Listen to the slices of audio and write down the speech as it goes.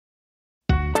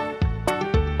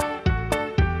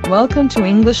Welcome to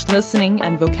English Listening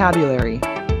and Vocabulary.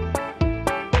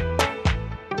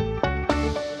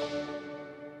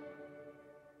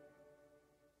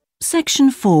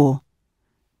 Section 4.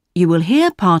 You will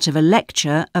hear part of a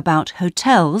lecture about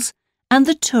hotels and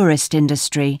the tourist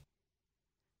industry.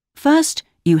 First,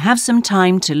 you have some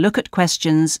time to look at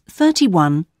questions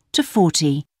 31 to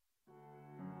 40.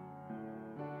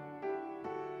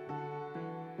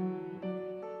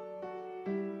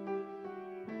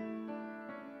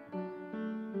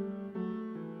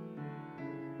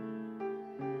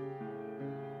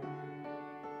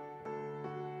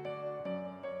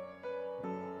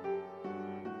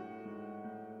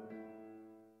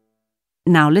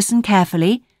 Now listen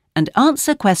carefully and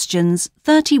answer questions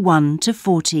 31 to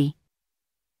 40.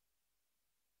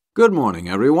 Good morning,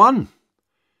 everyone.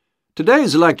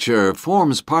 Today's lecture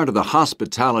forms part of the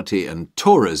Hospitality and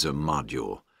Tourism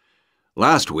module.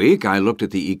 Last week, I looked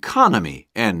at the economy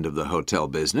end of the hotel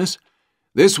business.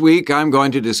 This week, I'm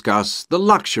going to discuss the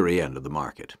luxury end of the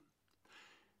market.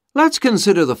 Let's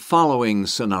consider the following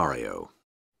scenario.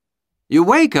 You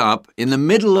wake up in the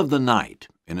middle of the night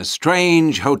in a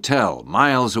strange hotel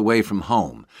miles away from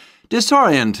home,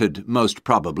 disoriented most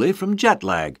probably from jet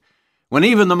lag, when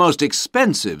even the most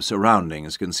expensive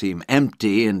surroundings can seem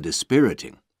empty and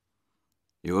dispiriting.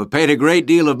 You have paid a great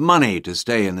deal of money to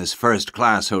stay in this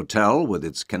first-class hotel with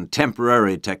its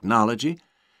contemporary technology,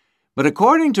 but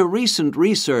according to recent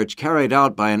research carried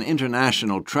out by an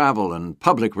international travel and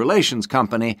public relations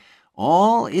company,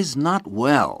 all is not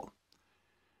well.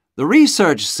 The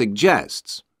research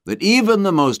suggests that even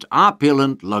the most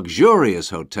opulent,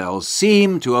 luxurious hotels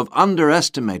seem to have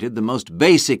underestimated the most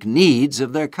basic needs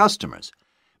of their customers,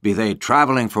 be they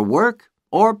traveling for work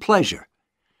or pleasure.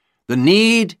 The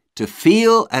need to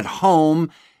feel at home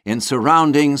in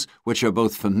surroundings which are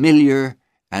both familiar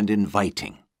and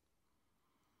inviting.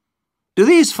 Do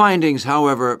these findings,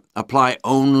 however, apply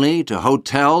only to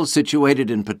hotels situated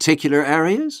in particular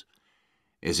areas?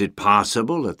 Is it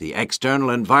possible that the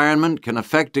external environment can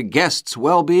affect a guest's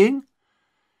well-being?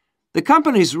 The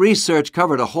company's research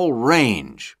covered a whole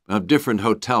range of different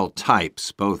hotel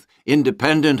types, both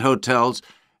independent hotels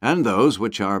and those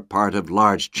which are part of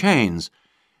large chains.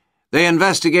 They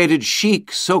investigated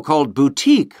chic so-called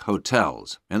boutique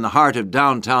hotels in the heart of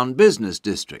downtown business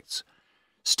districts,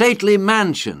 stately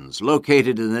mansions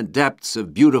located in the depths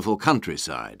of beautiful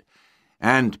countryside,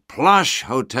 and plush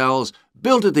hotels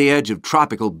built at the edge of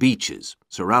tropical beaches,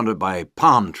 surrounded by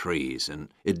palm trees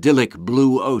and idyllic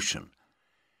blue ocean.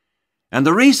 And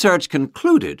the research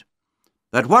concluded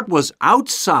that what was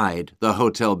outside the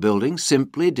hotel building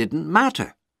simply didn't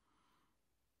matter.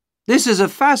 This is a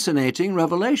fascinating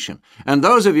revelation, and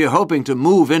those of you hoping to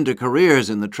move into careers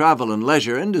in the travel and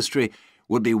leisure industry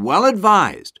would be well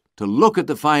advised to look at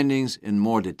the findings in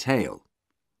more detail.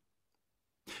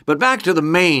 But back to the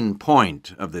main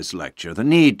point of this lecture, the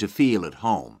need to feel at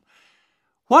home.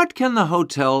 What can the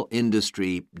hotel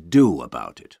industry do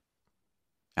about it?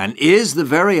 And is the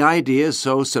very idea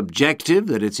so subjective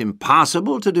that it's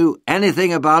impossible to do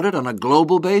anything about it on a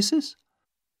global basis?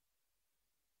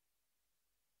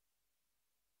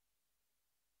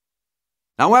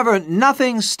 However,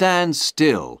 nothing stands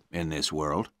still in this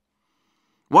world.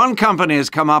 One company has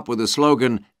come up with the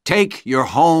slogan, "Take your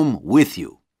home with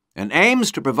you," and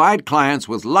aims to provide clients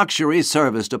with luxury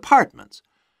serviced apartments.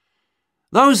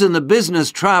 Those in the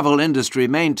business travel industry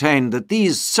maintain that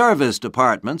these serviced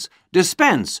apartments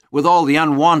dispense with all the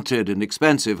unwanted and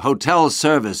expensive hotel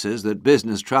services that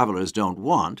business travelers don't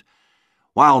want,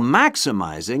 while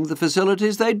maximizing the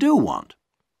facilities they do want.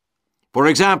 For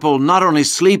example, not only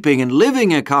sleeping and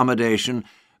living accommodation,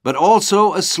 but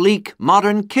also a sleek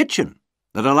modern kitchen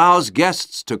that allows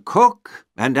guests to cook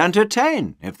and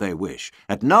entertain, if they wish,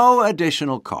 at no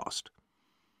additional cost.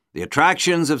 The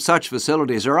attractions of such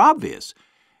facilities are obvious,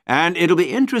 and it'll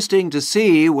be interesting to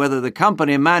see whether the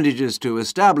company manages to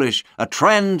establish a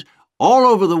trend all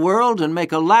over the world and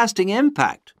make a lasting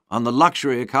impact on the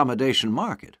luxury accommodation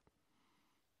market.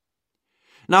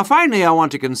 Now, finally, I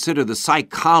want to consider the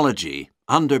psychology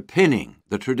underpinning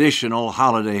the traditional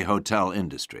holiday hotel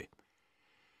industry.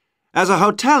 As a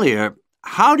hotelier,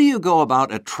 how do you go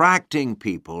about attracting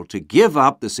people to give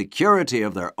up the security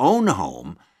of their own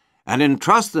home and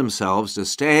entrust themselves to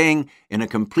staying in a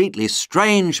completely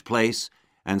strange place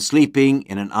and sleeping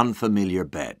in an unfamiliar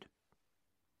bed?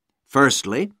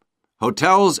 Firstly,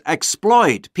 hotels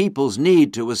exploit people's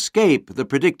need to escape the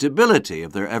predictability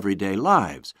of their everyday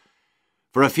lives.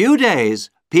 For a few days,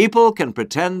 people can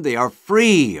pretend they are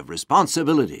free of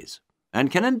responsibilities and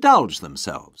can indulge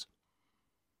themselves.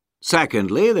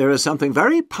 Secondly, there is something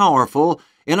very powerful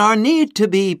in our need to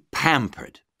be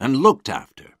pampered and looked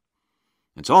after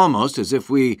It's almost as if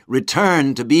we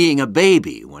returned to being a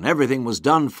baby when everything was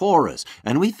done for us,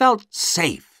 and we felt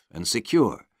safe and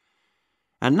secure.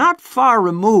 And not far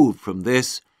removed from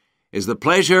this is the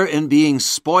pleasure in being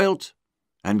spoilt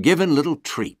and given little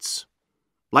treats,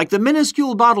 like the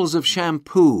minuscule bottles of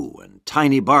shampoo and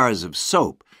tiny bars of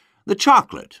soap, the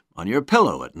chocolate on your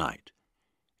pillow at night.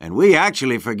 And we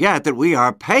actually forget that we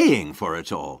are paying for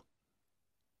it all.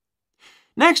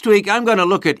 Next week, I'm going to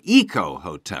look at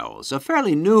eco-hotels, a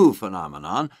fairly new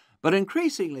phenomenon, but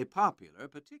increasingly popular,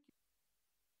 particularly.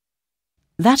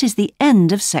 That is the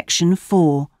end of section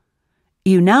 4.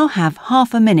 You now have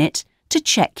half a minute to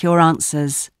check your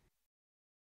answers.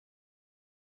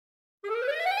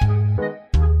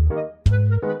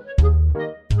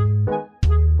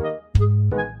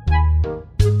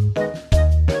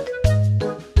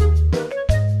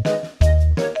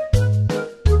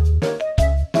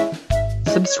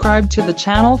 Subscribe to the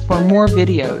channel for more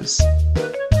videos.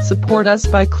 Support us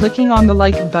by clicking on the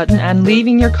like button and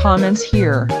leaving your comments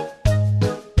here.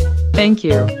 Thank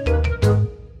you.